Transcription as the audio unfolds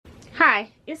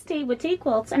Hi, it's T with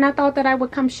Teaquilts, and I thought that I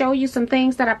would come show you some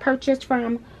things that I purchased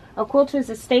from a Quilter's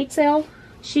estate sale.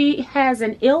 She has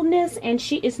an illness and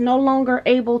she is no longer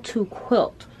able to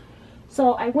quilt.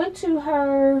 So I went to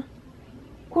her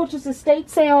Quilter's estate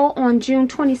sale on June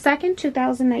 22nd,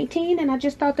 2019, and I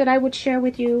just thought that I would share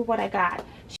with you what I got.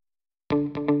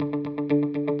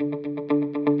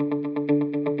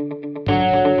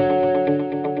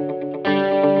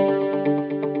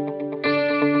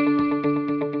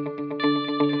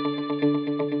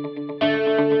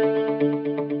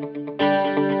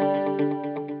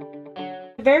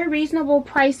 Very reasonable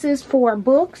prices for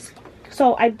books.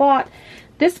 So I bought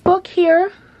this book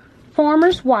here,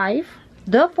 Farmer's Wife,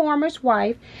 The Farmer's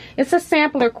Wife. It's a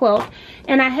sampler quilt,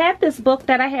 and I had this book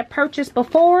that I had purchased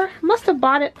before. Must have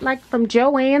bought it like from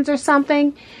Joann's or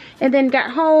something, and then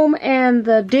got home and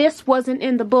the disc wasn't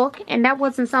in the book, and that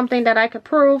wasn't something that I could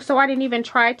prove, so I didn't even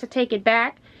try to take it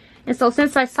back. And so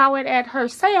since I saw it at her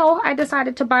sale, I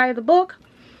decided to buy the book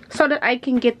so that I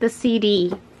can get the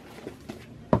CD.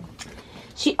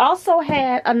 She also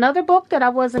had another book that I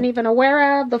wasn't even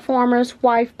aware of, The Farmer's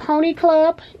Wife Pony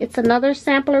Club. It's another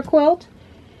sampler quilt.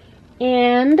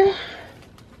 And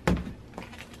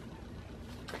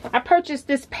I purchased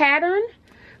this pattern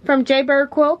from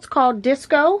Jaybird Quilts called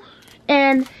Disco.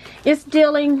 And it's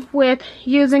dealing with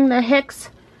using the Hex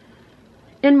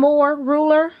and More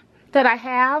ruler that I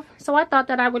have. So I thought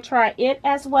that I would try it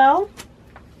as well.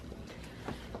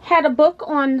 Had a book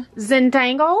on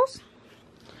Zentangles.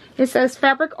 It says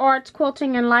Fabric Arts,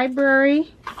 Quilting, and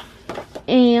Library.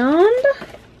 And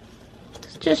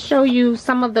let's just show you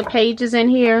some of the pages in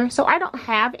here. So I don't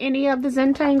have any of the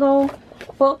Zentangle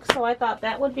books, so I thought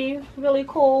that would be really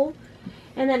cool.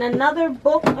 And then another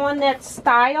book on that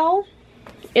style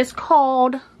is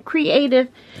called Creative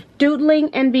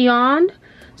Doodling and Beyond.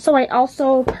 So I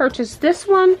also purchased this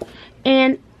one.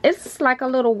 And it's like a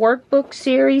little workbook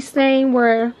series thing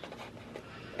where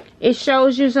it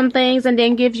shows you some things and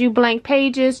then gives you blank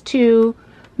pages to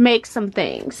make some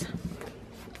things.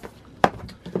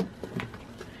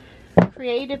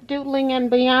 Creative Doodling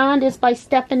and Beyond is by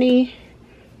Stephanie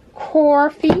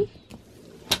Corfey.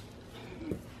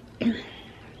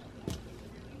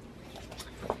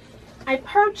 I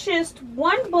purchased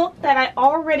one book that I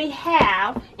already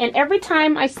have, and every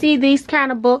time I see these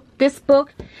kind of this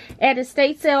book at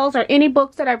estate sales or any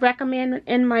books that I recommend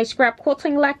in my scrap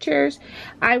quilting lectures,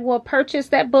 I will purchase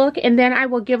that book and then I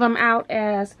will give them out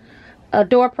as a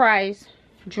door prize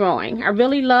drawing. I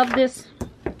really love this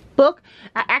book.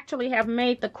 I actually have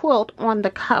made the quilt on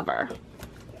the cover.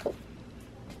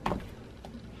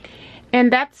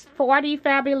 And that's 40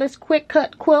 Fabulous Quick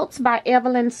Cut Quilts by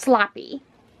Evelyn Sloppy.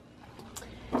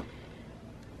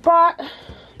 Bought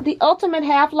the Ultimate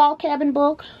Half Log Cabin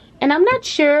book, and I'm not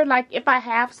sure like if I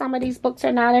have some of these books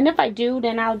or not, and if I do,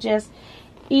 then I'll just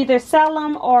either sell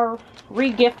them or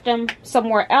re-gift them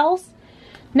somewhere else.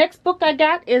 Next book I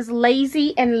got is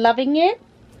Lazy and Loving It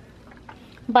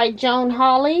by Joan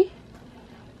Hawley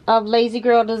of Lazy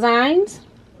Girl Designs.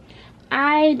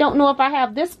 I don't know if I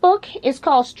have this book. It's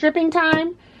called Stripping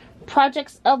Time,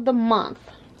 Projects of the Month.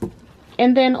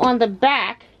 And then on the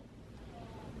back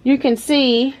you can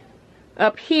see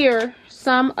up here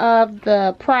some of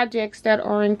the projects that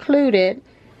are included,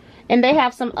 and they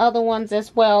have some other ones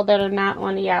as well that are not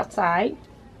on the outside.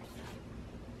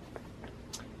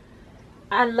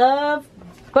 I love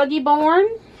Buggy Born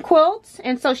quilts,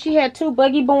 and so she had two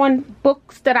Buggy Born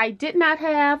books that I did not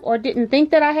have or didn't think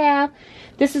that I have.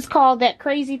 This is called That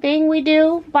Crazy Thing We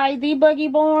Do by The Buggy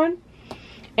Born,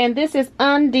 and this is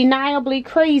Undeniably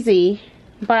Crazy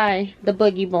by The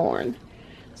Buggy Born.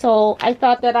 So I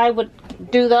thought that I would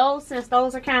do those since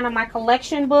those are kind of my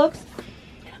collection books.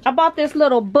 I bought this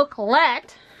little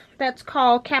booklet that's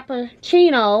called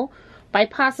Cappuccino by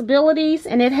Possibilities,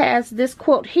 and it has this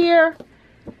quilt here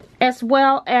as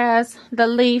well as the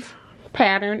leaf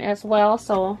pattern as well.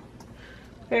 So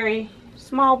very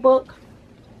small book.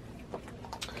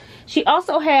 She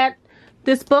also had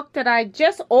this book that I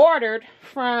just ordered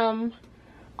from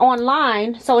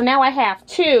online, so now I have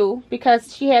two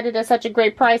because she had it at such a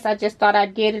great price. I just thought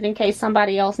I'd get it in case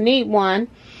somebody else need one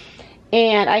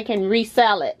and I can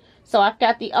resell it. So I've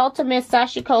got the Ultimate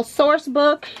Sashiko Source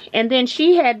book, and then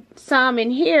she had some in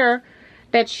here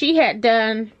that she had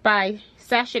done by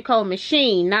Sashiko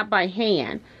machine, not by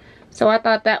hand. So I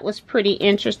thought that was pretty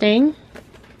interesting.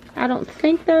 I don't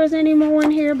think there's any more in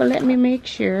here, but let me make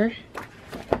sure.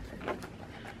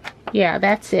 Yeah,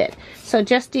 that's it. So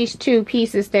just these two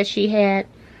pieces that she had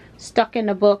stuck in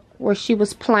the book where she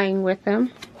was playing with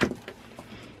them.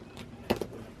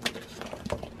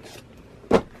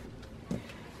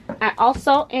 I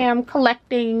also am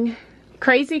collecting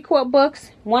crazy quilt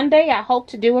books. One day I hope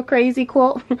to do a crazy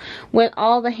quilt with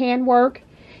all the handwork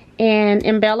and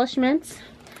embellishments.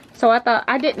 So I thought,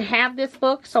 I didn't have this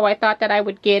book, so I thought that I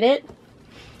would get it.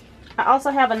 I also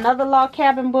have another log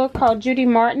cabin book called Judy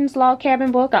Martin's Log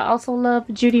Cabin Book. I also love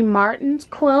Judy Martin's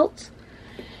quilts.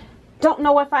 Don't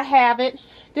know if I have it.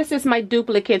 This is my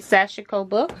duplicate Sashiko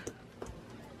book.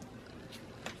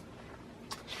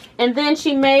 And then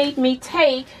she made me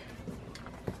take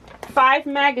 5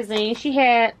 magazines. She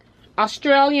had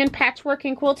Australian patchwork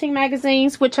and quilting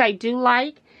magazines, which I do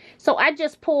like. So I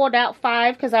just pulled out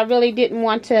 5 because I really didn't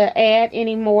want to add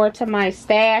any more to my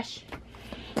stash.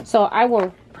 So I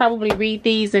will probably read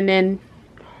these and then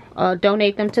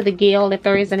donate them to the guild if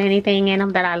there isn't anything in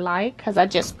them that I like, because I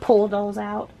just pulled those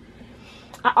out.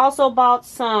 I also bought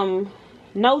some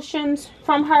notions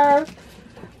from her.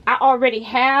 I already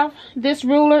have this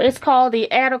ruler. It's called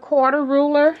the Add a Quarter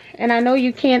ruler, and I know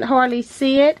you can't hardly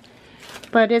see it,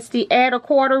 but it's the Add a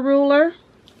Quarter ruler.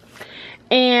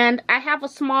 And I have a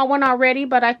small one already,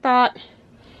 but I thought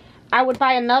I would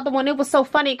buy another one. It was so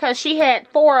funny because she had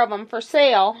 4 of them for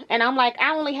sale, and I'm like,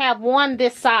 I only have one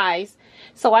this size.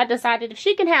 So I decided if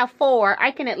she can have 4,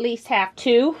 I can at least have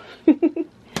 2.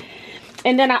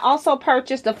 And then I also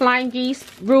purchased the Flying Geese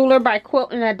ruler by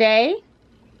Quilt in a Day.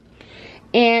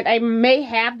 And I may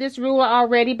have this ruler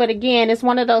already, but again, it's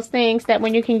one of those things that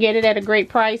when you can get it at a great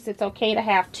price, it's okay to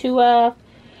have 2 of.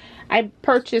 I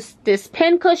purchased this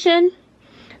pin cushion,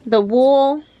 the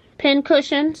wool pin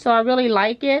cushion, so I really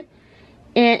like it.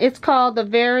 And it's called the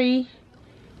Very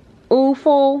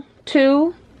Ooful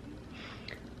 2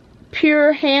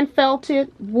 Pure Hand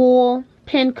Felted Wool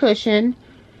Pin Cushion.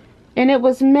 And it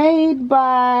was made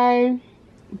by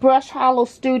Brush Hollow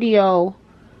Studio.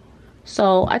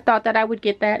 So I thought that I would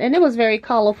get that. And it was very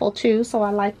colorful too, so I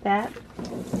like that.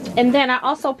 And then I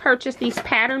also purchased these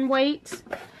pattern weights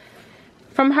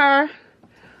from her.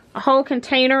 A whole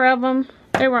container of them.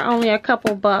 They were only a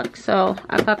couple bucks, so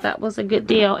I thought that was a good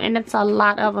deal. And it's a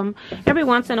lot of them. Every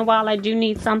once in a while I do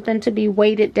need something to be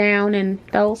weighted down, and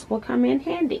those will come in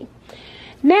handy.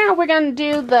 Now we're going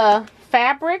to do the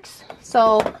fabrics.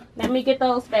 So let me get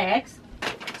those bags.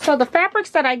 So the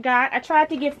fabrics that I got, I tried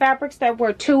to get fabrics that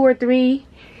were 2 or 3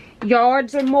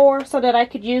 yards or more so that I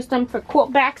could use them for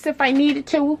quilt backs if I needed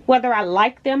to, whether I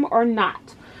like them or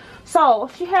not. So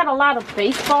she had a lot of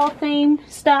baseball themed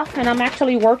stuff, and I'm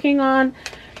actually working on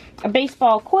a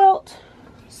baseball quilt.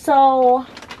 So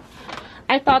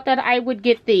I thought that I would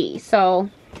get these. So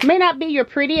may not be your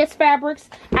prettiest fabrics.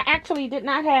 I actually did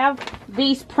not have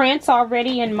these prints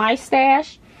already in my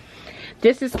stash.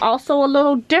 This is also a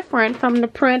little different from the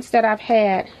prints that I've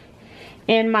had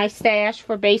in my stash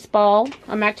for baseball.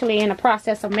 I'm actually in the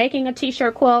process of making a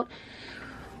t-shirt quilt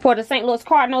for the St. Louis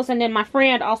Cardinals, and then my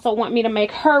friend also want me to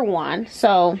make her one.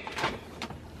 So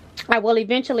I will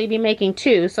eventually be making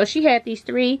 2. So she had these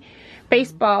 3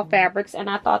 baseball fabrics, and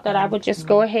I thought that I would just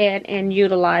go ahead and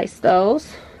utilize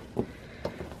those.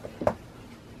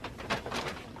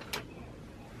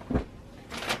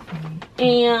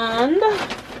 And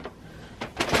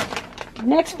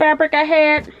next fabric I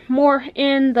had more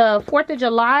in the 4th of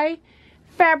July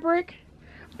fabric,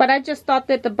 but I just thought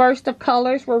that the burst of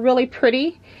colors were really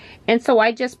pretty, and so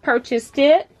I just purchased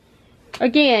it.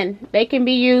 Again, they can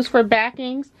be used for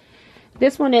backings.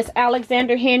 This one is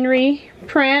Alexander Henry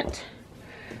print.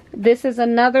 This is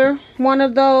another one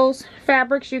of those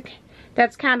fabrics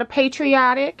that's kind of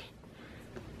patriotic.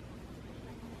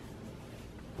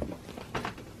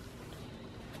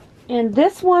 And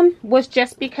this one was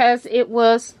just because it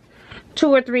was 2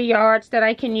 or 3 yards that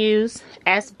I can use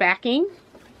as backing.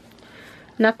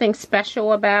 Nothing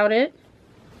special about it.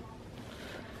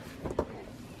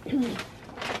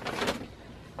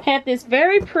 Had this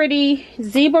very pretty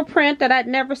zebra print that I'd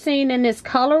never seen in this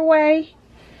colorway.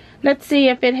 Let's see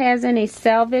if it has any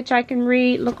selvage I can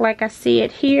read. Look like I see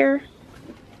it here.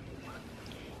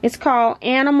 It's called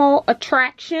Animal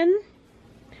Attraction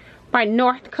by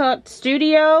Northcutt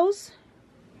Studios.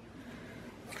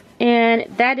 And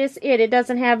that is it. It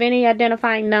doesn't have any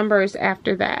identifying numbers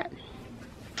after that.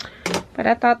 But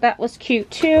I thought that was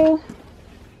cute too.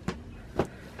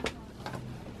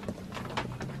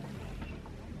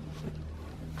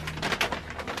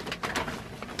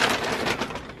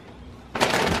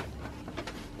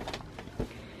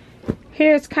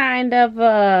 Here's kind of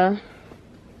a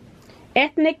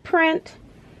ethnic print.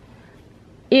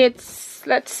 It's,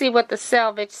 let's see what the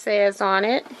selvage says on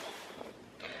it.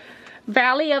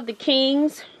 Valley of the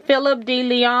Kings, Philip de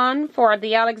Leon for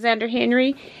the Alexander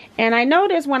Henry. And I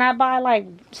notice when I buy like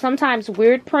sometimes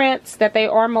weird prints that they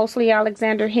are mostly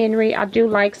Alexander Henry. I do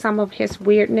like some of his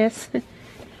weirdness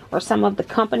or some of the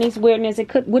company's weirdness.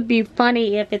 It would be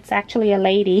funny if it's actually a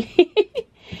lady.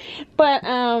 But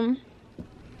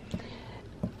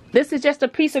this is just a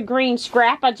piece of green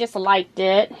scrap. I just liked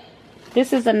it.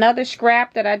 This is another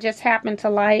scrap that I just happen to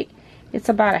like. It's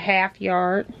about a ½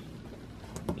 yard.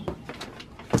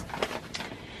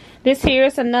 This here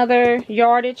is another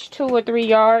yardage, 2 or 3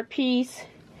 yard piece.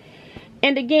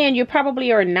 And again, you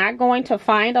probably are not going to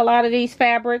find a lot of these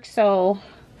fabrics, so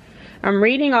I'm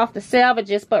reading off the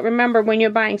salvages. But remember, when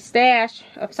you're buying stash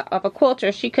of a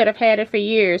quilter, she could have had it for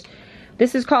years.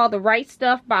 This is called The Right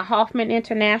Stuff by Hoffman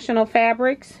International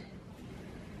Fabrics.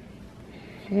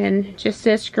 And just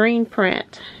says screen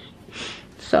print.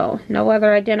 So, no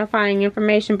other identifying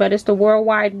information, but it's the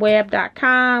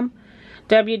worldwideweb.com.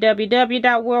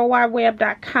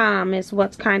 www.worldwideweb.com is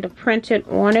what's kind of printed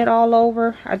on it all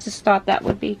over. I just thought that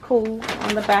would be cool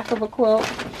on the back of a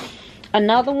quilt.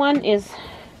 Another one is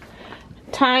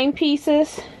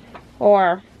timepieces,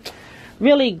 or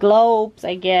really globes,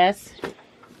 I guess.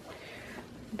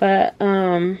 But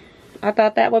I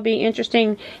thought that would be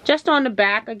interesting. Just on the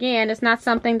back, again, it's not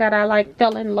something that I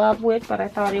fell in love with, but I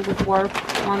thought it would work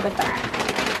on the back.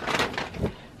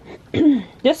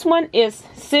 This one is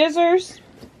scissors.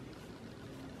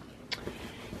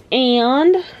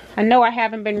 And I know I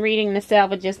haven't been reading the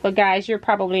salvages, but guys, you're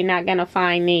probably not going to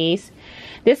find these.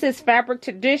 This is Fabric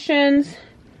Traditions.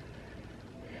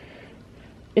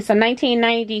 It's a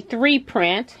 1993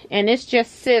 print, and it's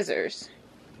just scissors.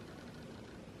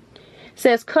 It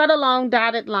says cut along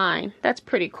dotted line. That's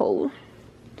pretty cool.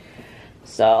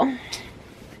 So,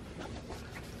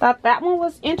 thought that one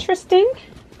was interesting.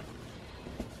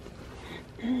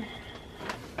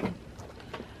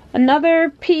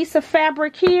 Another piece of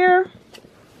fabric here.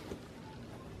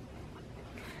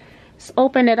 Let's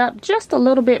open it up just a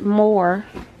little bit more.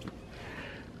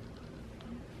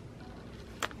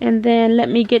 And then let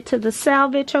me get to the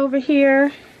salvage over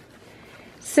here.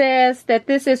 Says that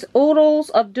this is Oodles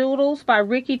of Doodles by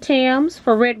Ricky Timms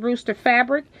for Red Rooster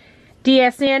Fabric.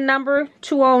 DSN number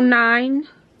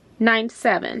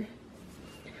 20997.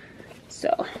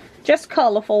 So, just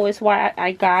colorful is why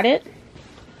I got it.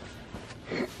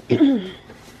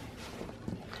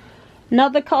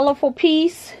 Another colorful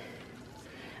piece.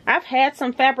 I've had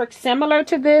some fabric similar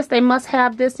to this. They must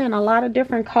have this in a lot of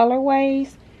different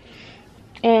colorways.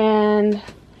 And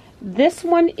this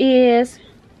one is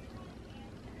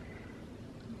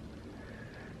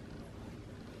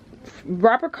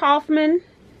Robert Kaufman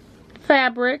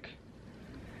fabric,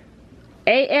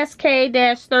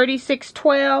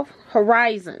 ASK-3612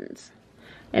 Horizons.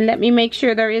 And let me make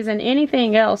sure there isn't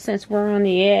anything else since we're on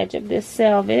the edge of this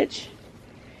salvage.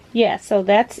 Yeah, so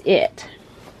that's it.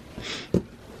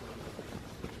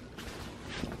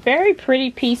 Very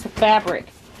pretty piece of fabric.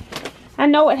 I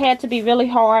know it had to be really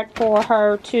hard for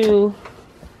her to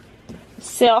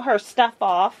sell her stuff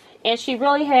off. And she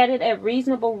really had it at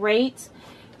reasonable rates,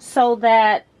 so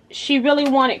that she really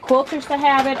wanted quilters to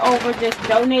have it over just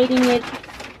donating it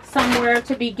somewhere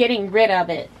to be getting rid of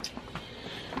it.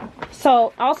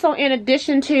 So also, in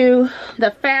addition to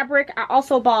the fabric, I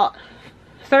also bought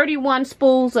 31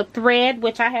 spools of thread,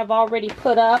 which I have already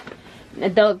put up.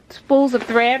 The spools of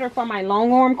thread are for my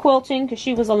long arm quilting, because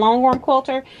she was a long arm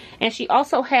quilter. And she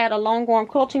also had a long arm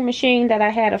quilting machine that I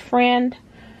had a friend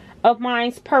of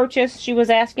mine's purchase. She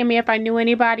was asking me if I knew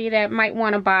anybody that might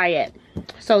want to buy it.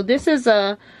 So this is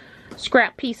a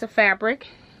scrap piece of fabric,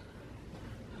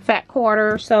 fat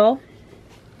quarter or so.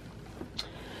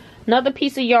 Another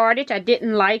piece of yardage. I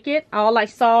didn't like it. All I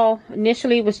saw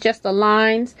initially was just the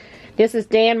lines. This is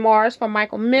Dan Mars from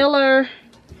Michael Miller.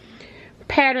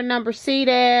 Pattern number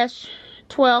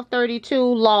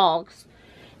C-1232 logs.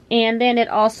 And then it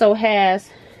also has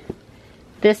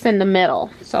this in the middle.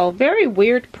 So very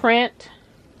weird print.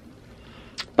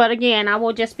 But again, I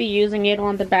will just be using it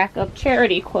on the back of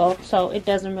charity quilt, so it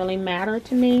doesn't really matter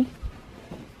to me.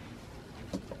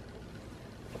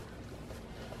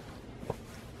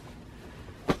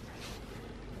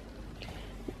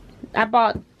 I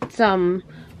bought some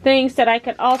things that I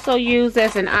could also use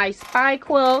as an I Spy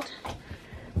quilt.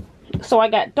 So I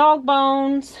got dog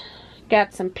bones,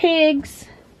 got some pigs.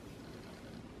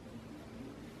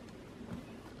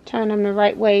 Turn them the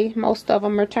right way. Most of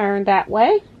them are turned that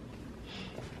way.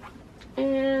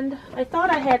 And I thought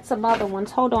I had some other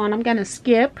ones. Hold on, I'm going to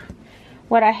skip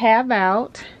what I have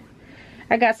out.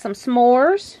 I got some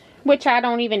s'mores, which I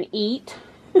don't even eat.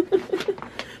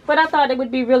 But I thought it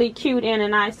would be really cute in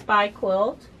an I Spy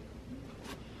quilt.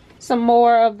 Some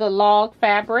more of the log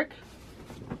fabric.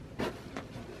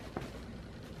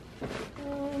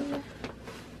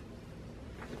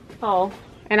 Oh,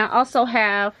 and I also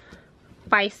have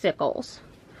bicycles.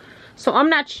 So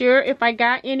I'm not sure if I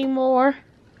got any more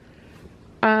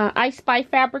I Spy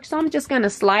fabric, so I'm just going to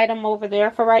slide them over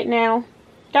there for right now.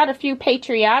 Got a few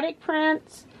patriotic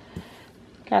prints.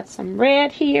 Got some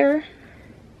red here.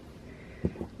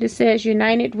 This says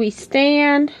United We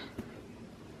Stand.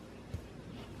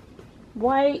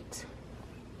 White.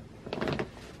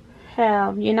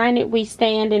 Have United We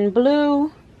Stand in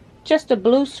blue. Just a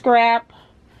blue scrap.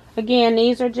 Again,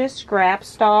 these are just scrap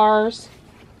stars.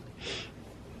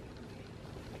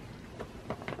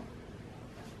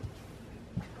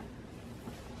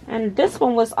 And this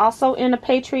one was also in a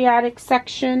patriotic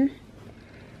section.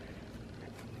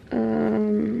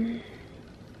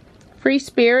 Free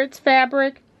Spirits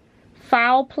fabric.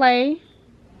 Foul Play.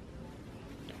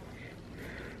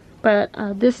 But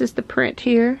this is the print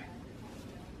here.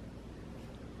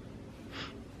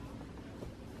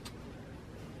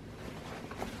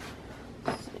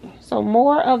 So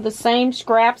more of the same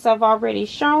scraps I've already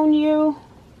shown you.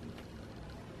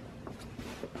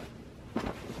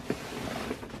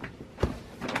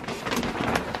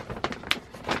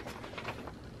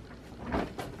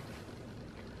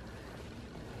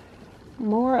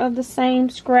 More of the same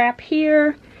scrap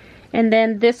here. And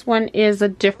then this one is a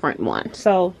different one.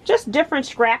 So just different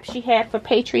scraps she had for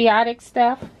patriotic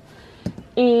stuff.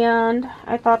 And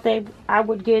I thought I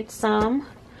would get some.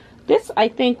 This I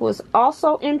think was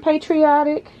also in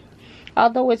patriotic,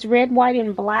 although it's red, white,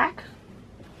 and black.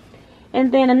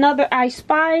 And then another I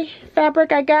Spy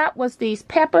fabric I got was these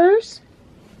peppers.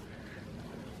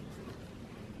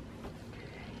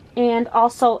 And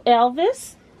also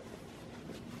Elvis.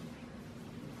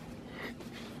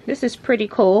 This is pretty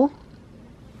cool.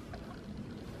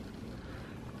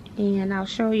 And I'll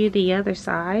show you the other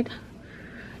side.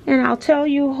 And I'll tell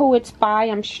you who it's by.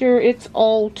 I'm sure it's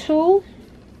old too.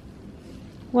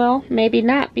 Well, maybe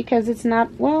not, because it's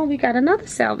not. Well, we got another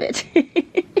salvage.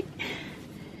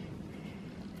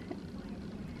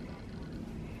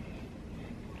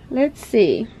 Let's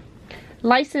see.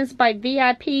 Licensed by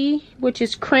VIP, which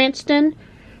is Cranston.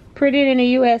 Printed in the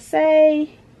USA.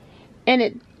 And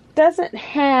it doesn't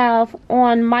have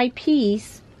on my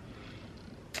piece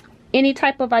any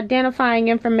type of identifying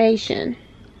information.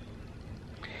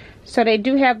 So they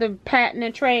do have the patent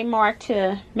and trademark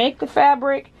to make the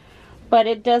fabric, but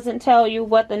it doesn't tell you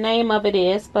what the name of it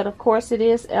is. But of course it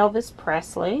is Elvis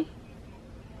Presley.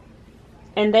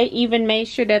 And they even made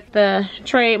sure that the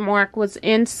trademark was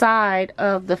inside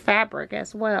of the fabric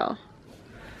as well.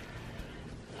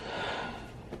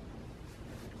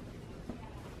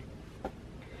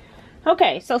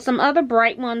 Okay, so some other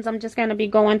bright ones. I'm just going to be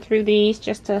going through these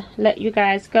just to let you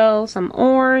guys go. Some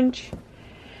orange,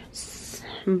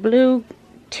 some blue,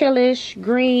 tealish,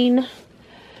 green,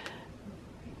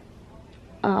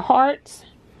 hearts,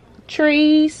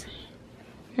 trees,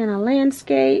 and a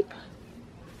landscape.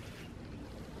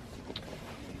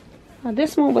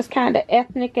 This one was kind of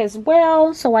ethnic as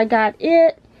well, so I got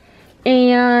it.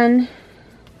 And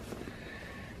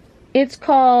it's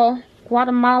called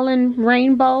Guatemalan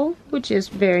Rainbow, which is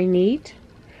very neat.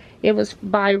 It was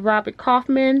by Robert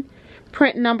Kaufman,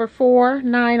 print number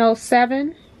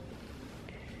 4907.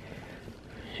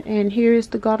 And here's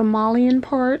the Guatemalan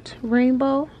part,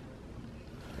 rainbow.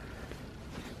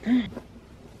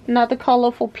 Another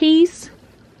colorful piece.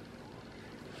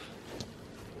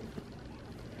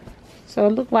 So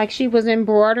it looked like she was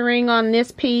embroidering on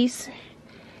this piece.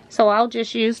 So I'll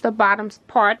just use the bottom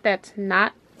part that's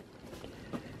not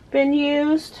been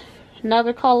used.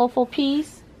 Another colorful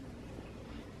piece.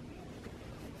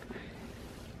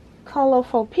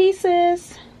 Colorful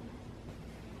pieces.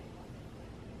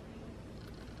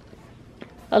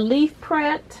 A leaf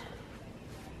print.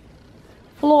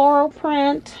 Floral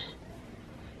print.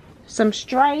 Some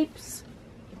stripes.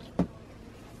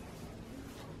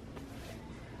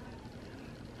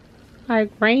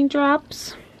 Like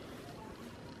raindrops.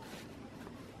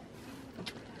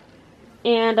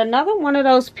 And another one of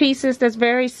those pieces that's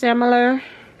very similar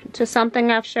to something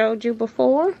I've showed you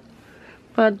before,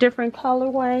 but a different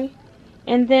colorway.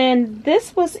 And then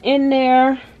this was in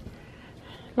there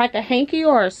like a hanky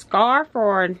or a scarf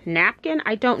or a napkin.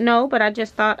 I don't know, but I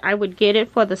just thought I would get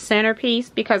it for the centerpiece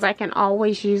because I can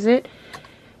always use it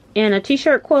in a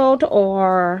t-shirt quilt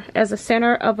or as a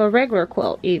center of a regular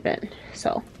quilt even.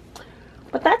 So,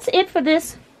 but that's it for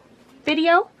this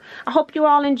video. I hope you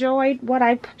all enjoyed what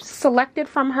I selected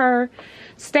from her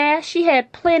stash. She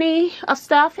had plenty of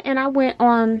stuff, and I went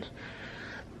on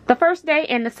the first day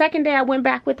and the second day I went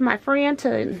back with my friend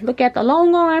to look at the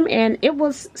long arm, and it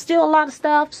was still a lot of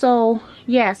stuff. So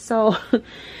yeah, so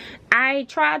I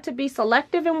tried to be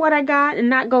selective in what I got and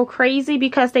not go crazy,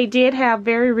 because they did have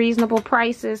very reasonable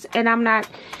prices, and I'm not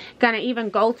gonna even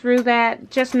go through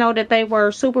that. Just know that they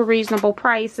were super reasonable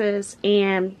prices,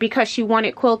 and because she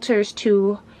wanted quilters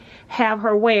to have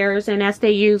her wares, and as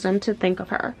they use them, to think of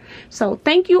her. So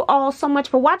thank you all so much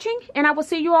for watching, and I will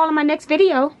see you all in my next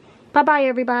video. Bye bye,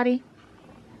 everybody.